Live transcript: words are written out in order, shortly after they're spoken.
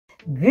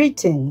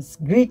Greetings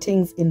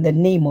in the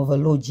name of the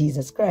Lord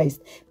Jesus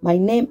Christ. My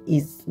name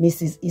is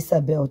Mrs.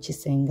 Isabel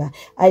Chisenga.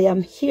 I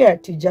am here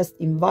to just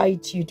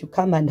invite you to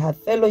come and have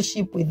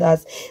fellowship with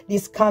us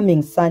this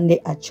coming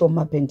Sunday at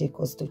Choma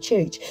Pentecostal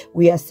Church.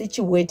 We are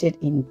situated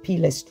in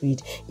Pillar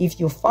Street. If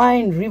you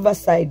find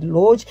Riverside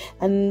Lodge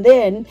and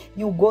then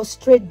you go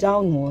straight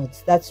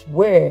downwards, that's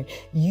where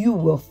you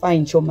will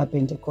find Choma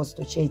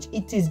Pentecostal Church.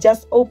 It is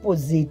just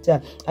opposite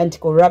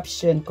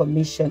Anti-Corruption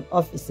Commission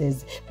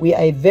offices. We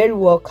are a very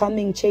welcoming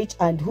church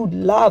and would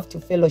love to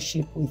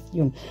fellowship with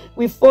you.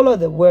 We follow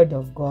the word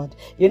of God.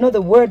 You know,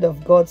 the word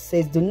of God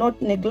says, do not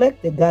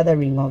neglect the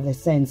gathering of the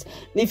saints.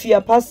 If you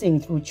are passing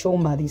through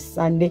Choma this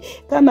Sunday,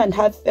 come and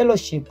have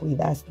fellowship with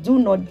us. Do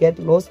not get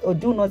lost, or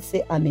do not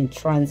say, I'm in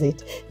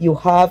transit. You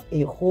have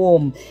a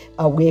home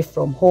away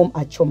from home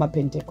at Choma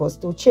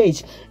Pentecostal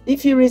Church.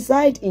 If you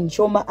reside in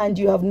Choma and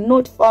you have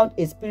not found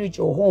a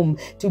spiritual home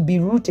to be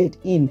rooted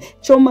in,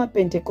 Choma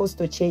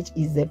Pentecostal Church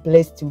is the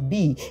place to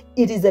be.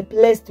 It is a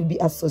place to be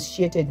associated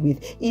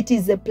with. It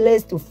is a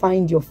place to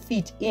find your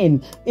feet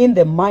in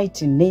the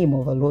mighty name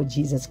of the Lord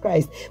Jesus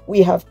Christ.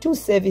 We have two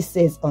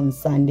services on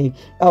Sunday.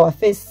 Our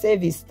first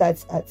service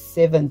starts at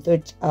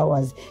 7:30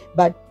 hours,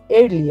 but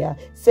earlier,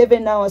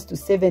 7 hours to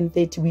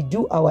 7:30, we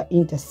do our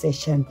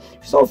intercession.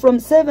 So from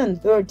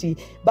 7:30,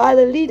 by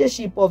the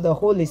leadership of the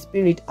Holy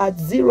Spirit, at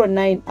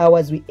 09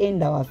 hours, we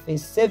end our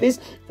first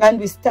service and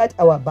we start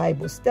our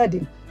Bible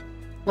study.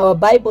 Our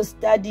Bible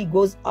study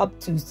goes up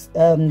to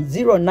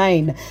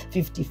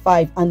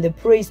 09:55, and the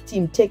praise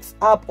team takes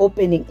up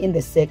opening in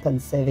the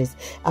second service.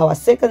 Our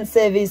second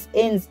service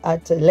ends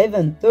at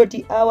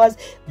 11:30 hours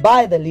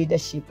by the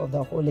leadership of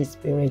the Holy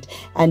Spirit.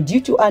 And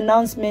due to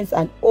announcements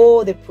and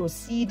all the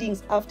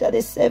proceedings after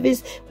the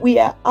service, we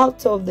are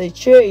out of the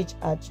church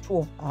at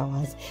 12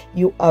 hours.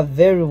 You are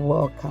very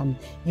welcome.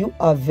 You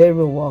are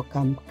very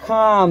welcome.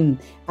 Come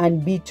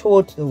and be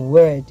taught the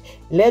word.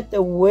 Let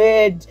the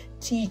word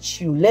teach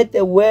you. Let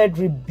the word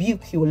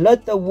rebuke you.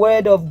 Let the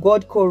word of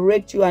God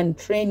correct you and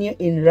train you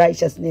in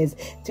righteousness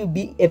to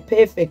be a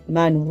perfect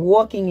man,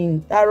 walking in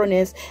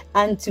thoroughness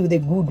unto the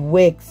good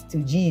works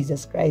to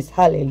Jesus Christ.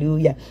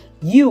 Hallelujah.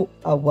 You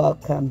are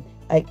welcome.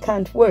 I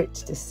can't wait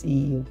to see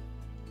you.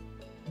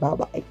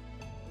 Bye-bye.